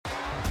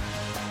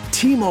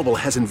T-Mobile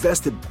has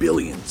invested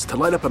billions to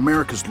light up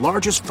America's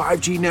largest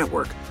 5G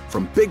network,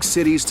 from big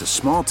cities to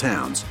small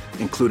towns,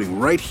 including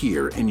right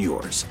here in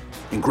yours.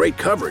 And great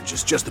coverage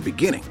is just the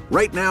beginning.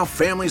 Right now,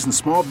 families and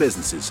small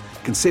businesses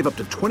can save up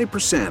to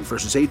 20%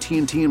 versus AT&T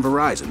and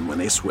Verizon when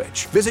they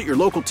switch. Visit your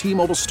local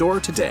T-Mobile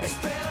store today.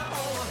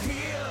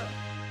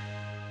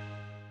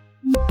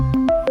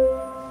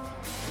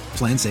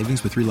 Plan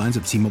savings with 3 lines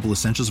of T-Mobile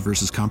Essentials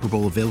versus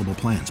comparable available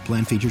plans.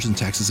 Plan features and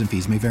taxes and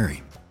fees may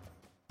vary.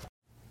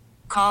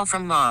 Call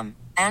from mom.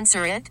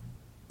 Answer it.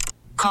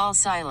 Call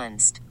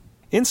silenced.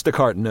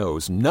 Instacart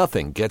knows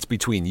nothing gets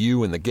between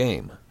you and the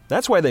game.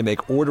 That's why they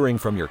make ordering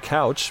from your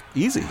couch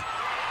easy.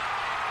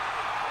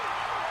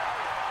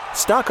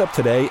 Stock up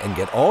today and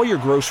get all your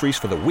groceries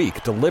for the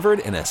week delivered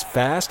in as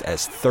fast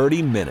as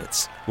 30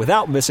 minutes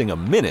without missing a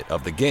minute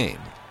of the game.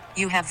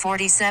 You have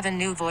 47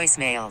 new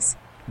voicemails.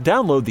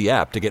 Download the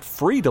app to get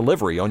free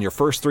delivery on your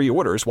first 3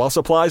 orders while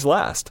supplies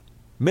last.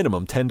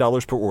 Minimum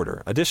 $10 per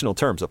order. Additional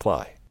terms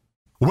apply.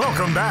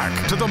 Welcome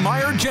back to the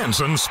Meyer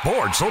Jensen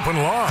Sports Open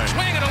Line.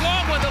 Swing it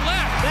along with the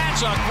left.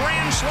 That's a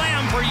grand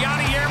slam for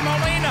Yadier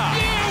Molina.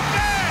 You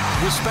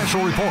bet! With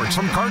special reports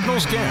from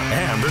Cardinals camp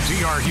and the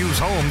T.R. Hughes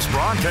Homes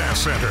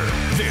Broadcast Center.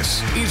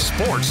 This is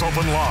Sports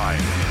Open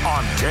Line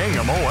on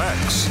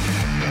KMOX.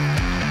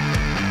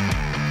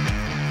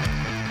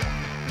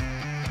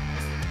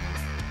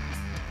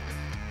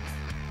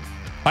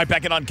 All right,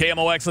 back in on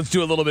KMOX. Let's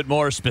do a little bit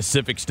more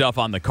specific stuff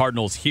on the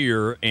Cardinals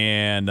here,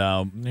 and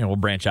we'll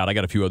branch out. I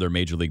got a few other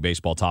Major League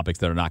Baseball topics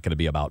that are not going to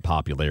be about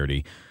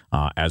popularity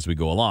as we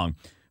go along.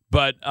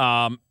 But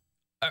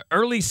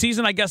early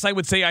season, I guess I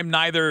would say I'm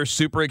neither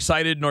super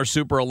excited nor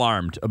super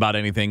alarmed about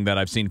anything that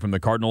I've seen from the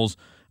Cardinals.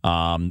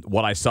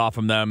 What I saw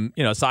from them,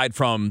 aside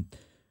from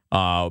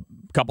a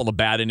couple of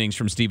bad innings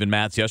from Steven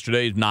Matz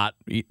yesterday, is not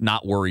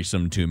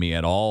worrisome to me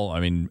at all.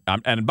 I mean,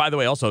 and by the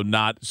way, also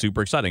not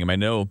super exciting. I mean, I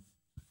know.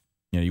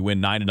 You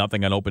win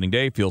 9-0 on opening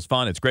day. Feels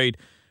fun. It's great.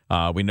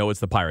 We know it's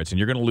the Pirates, and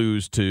you're going to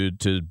lose to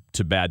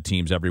bad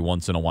teams every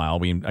once in a while.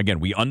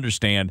 We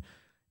understand,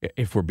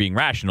 if we're being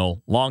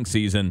rational, long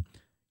season,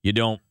 you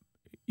don't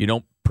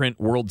print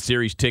World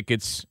Series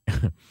tickets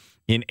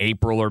in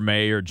April or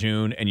May or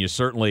June, and you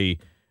certainly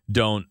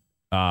don't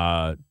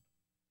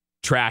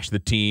trash the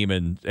team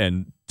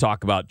and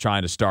talk about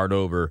trying to start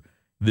over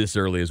this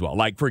early as well.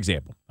 Like, for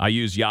example, I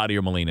use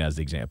Yadier Molina as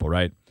the example,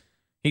 right?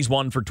 He's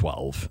 1 for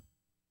 12.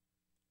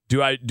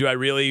 Do I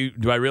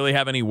really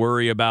have any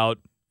worry about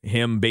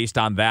him based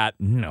on that?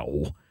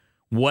 No.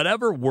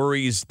 Whatever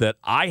worries that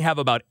I have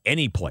about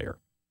any player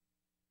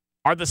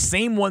are the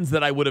same ones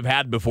that I would have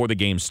had before the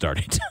game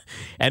started.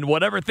 And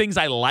whatever things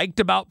I liked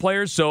about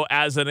players, so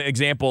as an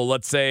example,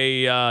 let's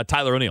say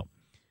Tyler O'Neill.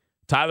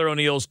 Tyler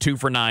O'Neill's 2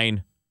 for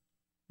 9.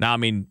 Now, I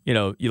mean,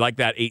 you like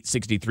that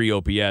 863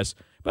 OPS.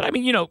 But, I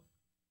mean,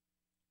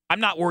 I'm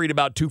not worried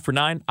about 2 for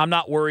 9. I'm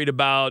not worried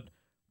about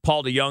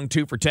Paul DeJong,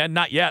 2 for 10.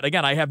 Not yet.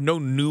 Again, I have no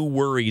new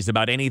worries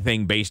about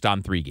anything based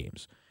on 3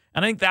 games.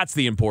 And I think that's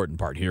the important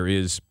part here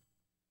is,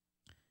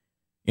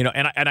 and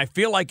I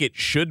feel like it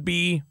should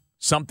be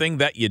something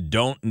that you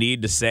don't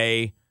need to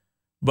say,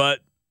 but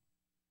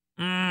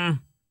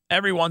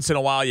every once in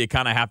a while you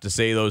kind of have to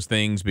say those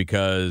things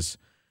because,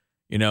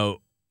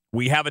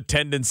 we have a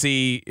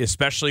tendency,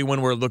 especially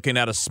when we're looking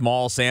at a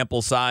small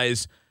sample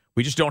size,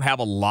 we just don't have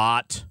a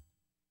lot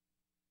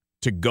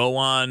to go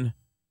on.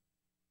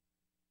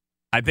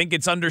 I think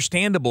it's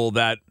understandable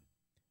that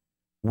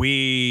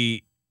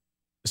we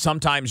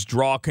sometimes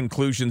draw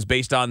conclusions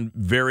based on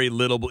very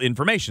little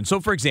information.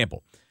 So, for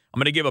example, I'm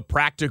going to give a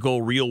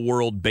practical,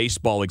 real-world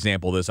baseball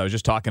example of this. I was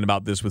just talking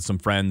about this with some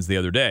friends the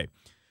other day.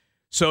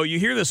 So you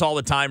hear this all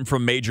the time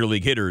from major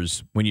league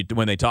hitters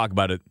when they talk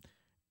about it.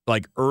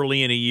 Like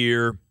early in a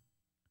year,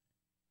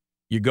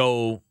 you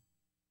go,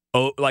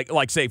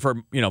 like say for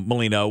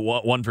Molina,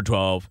 1 for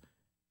 12.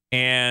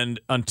 And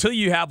until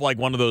you have like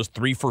one of those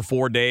 3 for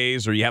 4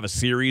 days or you have a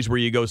series where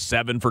you go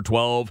 7 for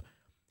 12,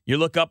 you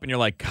look up and you're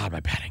like, God,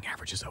 my batting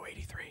average is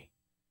 083.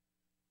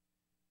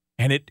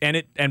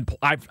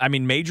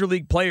 And major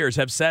league players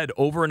have said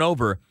over and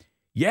over,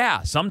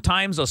 yeah,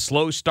 sometimes a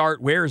slow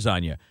start wears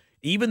on you.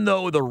 Even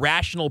though the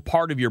rational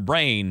part of your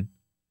brain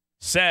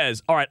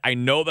says, all right, I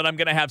know that I'm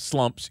going to have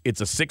slumps. It's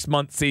a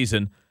 6-month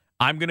season.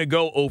 I'm going to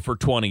go 0 for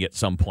 20 at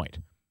some point.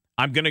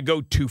 I'm going to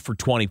go 2 for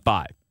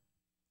 25.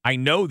 I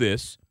know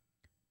this.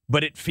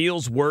 But it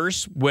feels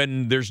worse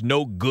when there's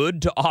no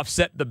good to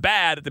offset the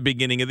bad at the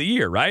beginning of the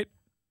year, right?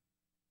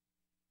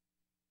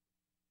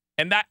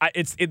 And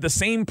the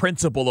same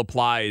principle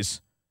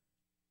applies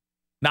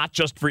not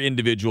just for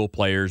individual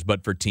players,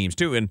 but for teams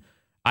too. And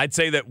I'd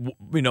say that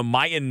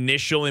my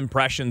initial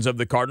impressions of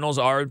the Cardinals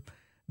are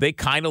they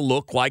kind of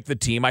look like the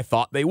team I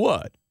thought they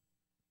would.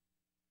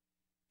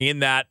 In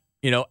that,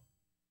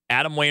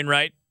 Adam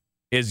Wainwright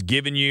is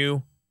giving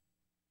you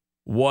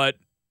what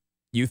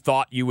you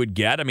thought you would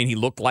get. I mean, he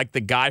looked like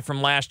the guy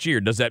from last year.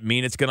 Does that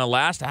mean it's going to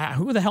last?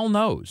 Who the hell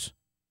knows?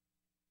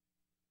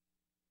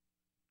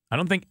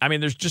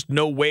 There's just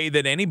no way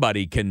that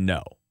anybody can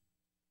know.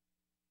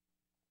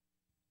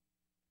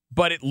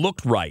 But it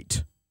looked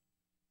right.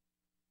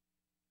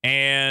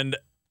 And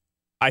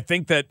I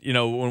think that,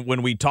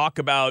 when we talk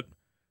about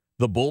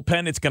the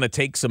bullpen, it's going to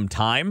take some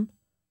time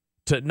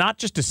to not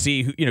just to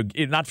see who,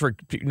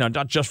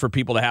 not just for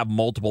people to have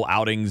multiple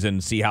outings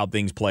and see how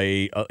things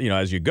play,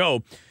 as you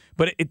go,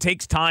 but it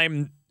takes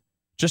time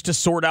just to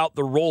sort out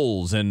the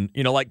roles. And,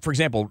 like, for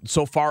example,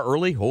 so far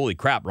early, holy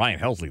crap, Ryan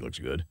Helsley looks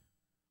good.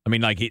 I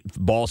mean, like,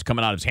 ball's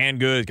coming out of his hand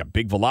good. He's got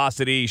big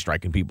velocity,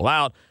 striking people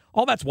out.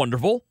 All that's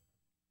wonderful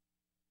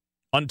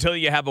until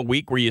you have a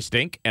week where you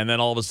stink, and then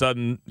all of a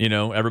sudden,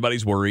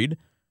 everybody's worried.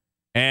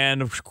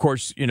 And, of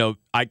course,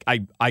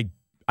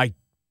 I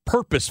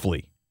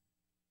purposefully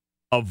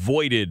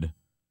avoided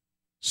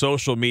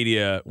social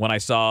media when I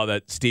saw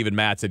that Steven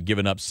Matz had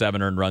given up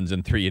 7 earned runs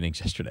in 3 innings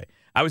yesterday.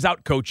 I was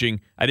out coaching.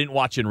 I didn't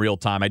watch in real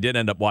time. I did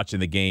end up watching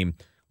the game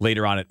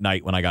later on at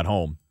night when I got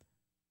home.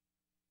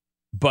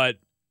 But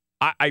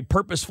I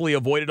purposefully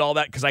avoided all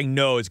that because I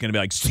know it's going to be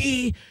like,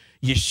 see,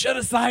 you should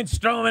have signed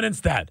Stroman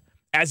instead.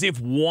 As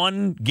if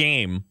one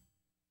game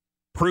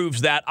proves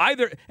that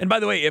either. And by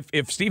the way,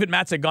 if Steven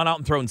Matz had gone out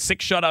and thrown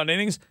 6 shutout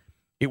innings,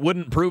 it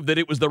wouldn't prove that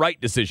it was the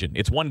right decision.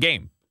 It's one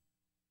game.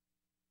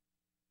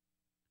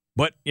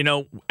 But,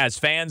 as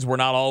fans, we're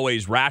not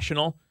always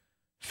rational.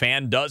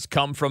 Fan does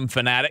come from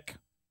fanatic.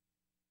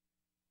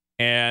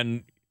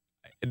 And,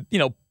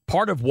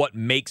 part of what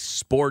makes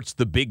sports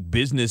the big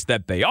business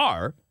that they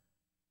are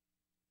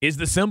is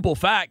the simple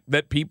fact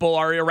that people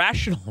are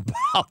irrational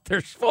about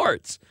their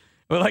sports.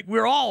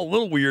 We're all a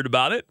little weird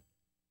about it.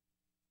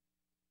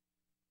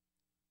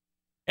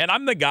 And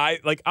I'm the guy,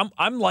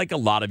 I'm like a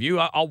lot of you.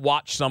 I'll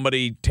watch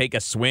somebody take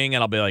a swing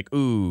and I'll be like,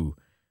 ooh,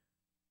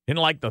 didn't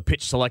like the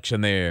pitch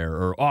selection there,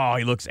 or, oh,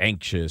 he looks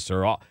anxious,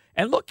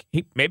 and look,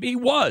 maybe he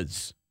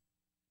was.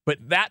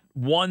 But that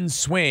one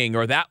swing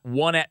or that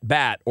one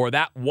at-bat or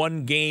that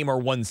one game or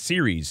one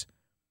series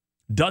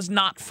does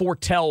not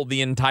foretell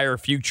the entire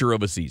future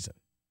of a season.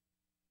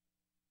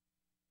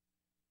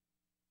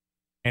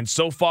 And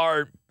so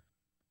far,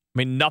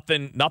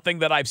 nothing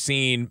that I've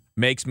seen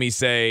makes me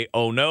say,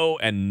 oh, no,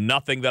 and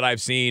nothing that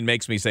I've seen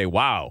makes me say,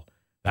 wow,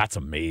 that's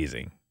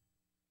amazing.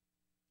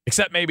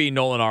 Except maybe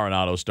Nolan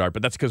Arenado's start,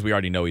 but that's because we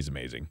already know he's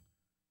amazing,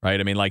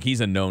 right? He's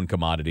a known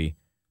commodity.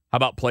 How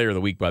about Player of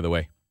the Week, by the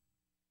way,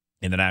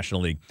 in the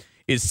National League?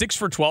 Is 6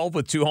 for 12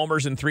 with 2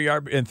 homers and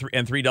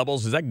 3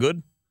 doubles? Is that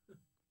good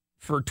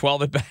for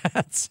 12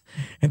 at-bats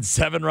and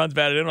 7 runs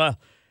batted in? Well,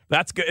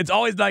 that's good. It's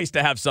always nice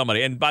to have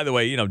somebody. And by the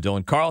way,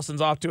 Dylan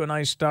Carlson's off to a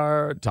nice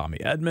start. Tommy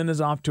Edman is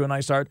off to a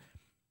nice start.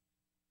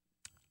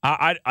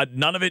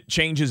 None of it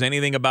changes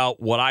anything about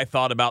what I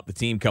thought about the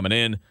team coming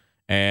in,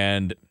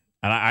 and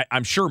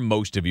I'm sure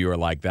most of you are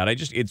like that.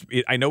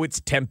 I know it's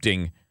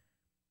tempting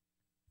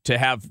to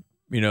have,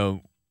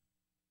 to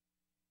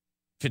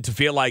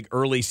feel like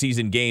early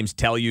season games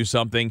tell you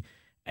something.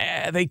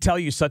 They tell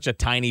you such a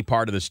tiny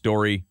part of the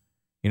story.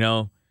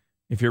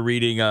 If you're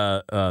reading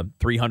a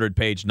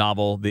 300-page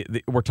novel,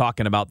 we're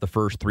talking about the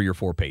first 3 or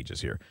 4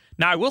 pages here.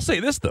 Now, I will say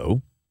this,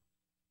 though.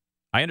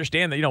 I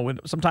understand that, when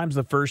sometimes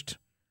the first,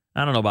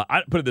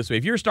 I put it this way.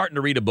 If you're starting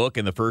to read a book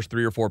and the first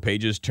 3 or 4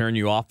 pages turn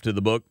you off to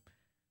the book,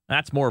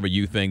 that's more of a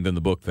you thing than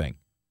the book thing.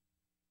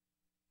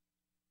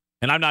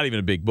 And I'm not even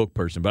a big book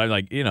person, but I'm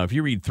like, if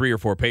you read 3 or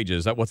 4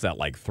 pages, what's that,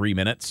 like 3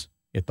 minutes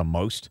at the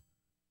most?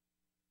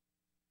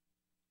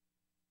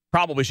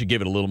 Probably should give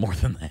it a little more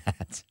than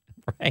that,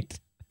 right?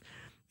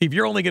 If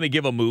you're only going to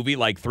give a movie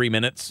like 3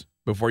 minutes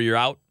before you're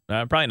out,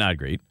 probably not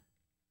great.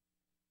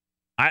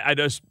 I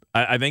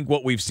think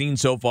what we've seen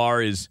so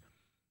far is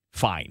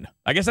fine.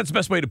 I guess that's the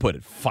best way to put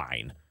it.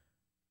 Fine.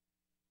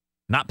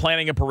 Not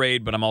planning a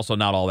parade, but I'm also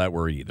not all that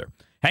worried either.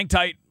 Hang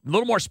tight. A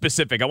little more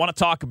specific. I want to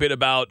talk a bit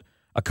about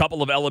a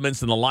couple of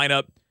elements in the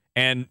lineup,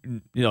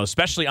 and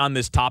especially on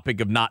this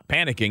topic of not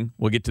panicking.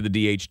 We'll get to the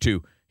DH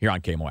too here on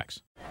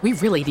KMOX. We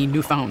really need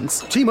new phones.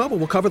 T-Mobile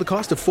will cover the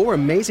cost of 4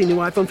 amazing new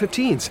iPhone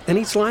 15s, and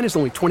each line is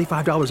only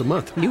 $25 a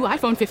month. New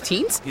iPhone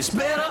 15s? It's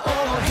better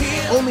over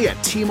here. Only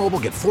at T-Mobile,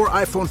 get 4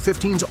 iPhone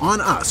 15s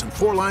on us and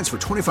 4 lines for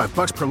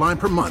 $25 per line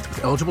per month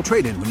with eligible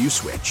trade-in when you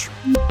switch.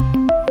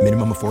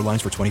 Minimum of 4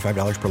 lines for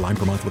 $25 per line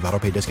per month with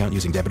autopay discount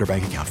using debit or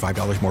bank account.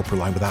 $5 more per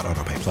line without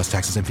autopay, plus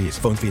taxes and fees.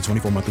 Phone fee at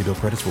 24 monthly bill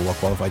credits for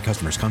well-qualified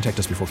customers. Contact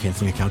us before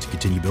canceling account to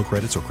continue bill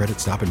credits or credit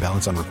stop and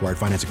balance on required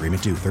finance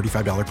agreement due.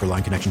 $35 per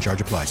line connection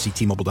charge applies. See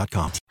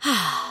T-Mobile.com.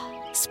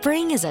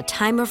 Spring is a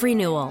time of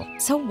renewal,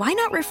 so why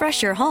not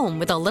refresh your home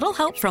with a little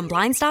help from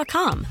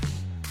Blinds.com?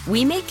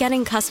 We make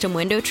getting custom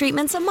window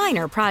treatments a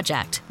minor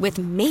project with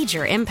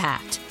major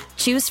impact.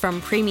 Choose from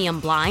premium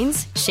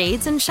blinds,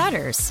 shades, and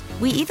shutters.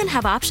 We even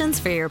have options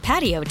for your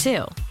patio,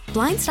 too.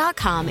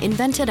 Blinds.com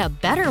invented a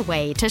better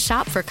way to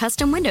shop for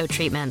custom window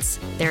treatments.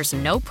 There's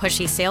no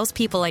pushy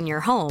salespeople in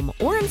your home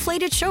or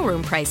inflated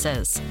showroom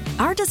prices.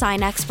 Our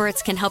design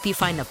experts can help you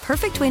find the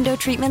perfect window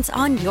treatments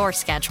on your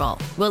schedule.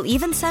 We'll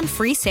even send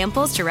free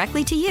samples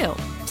directly to you.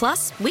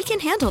 Plus, we can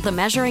handle the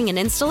measuring and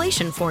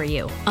installation for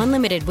you.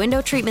 Unlimited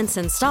window treatments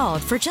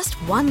installed for just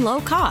one low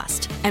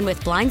cost. And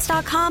with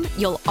Blinds.com,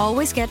 you'll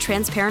always get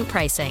transparent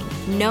pricing.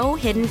 No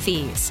hidden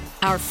fees.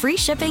 Our free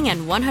shipping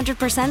and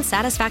 100%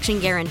 satisfaction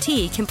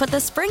guarantee can put the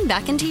spring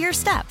back into your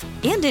step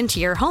and into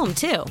your home,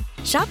 too.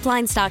 Shop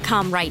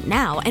Blinds.com right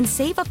now and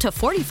save up to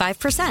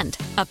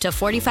 45%. Up to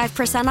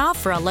 45% off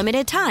for a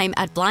limited time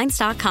at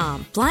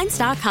Blinds.com.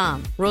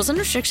 Blinds.com. Rules and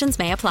restrictions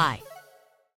may apply.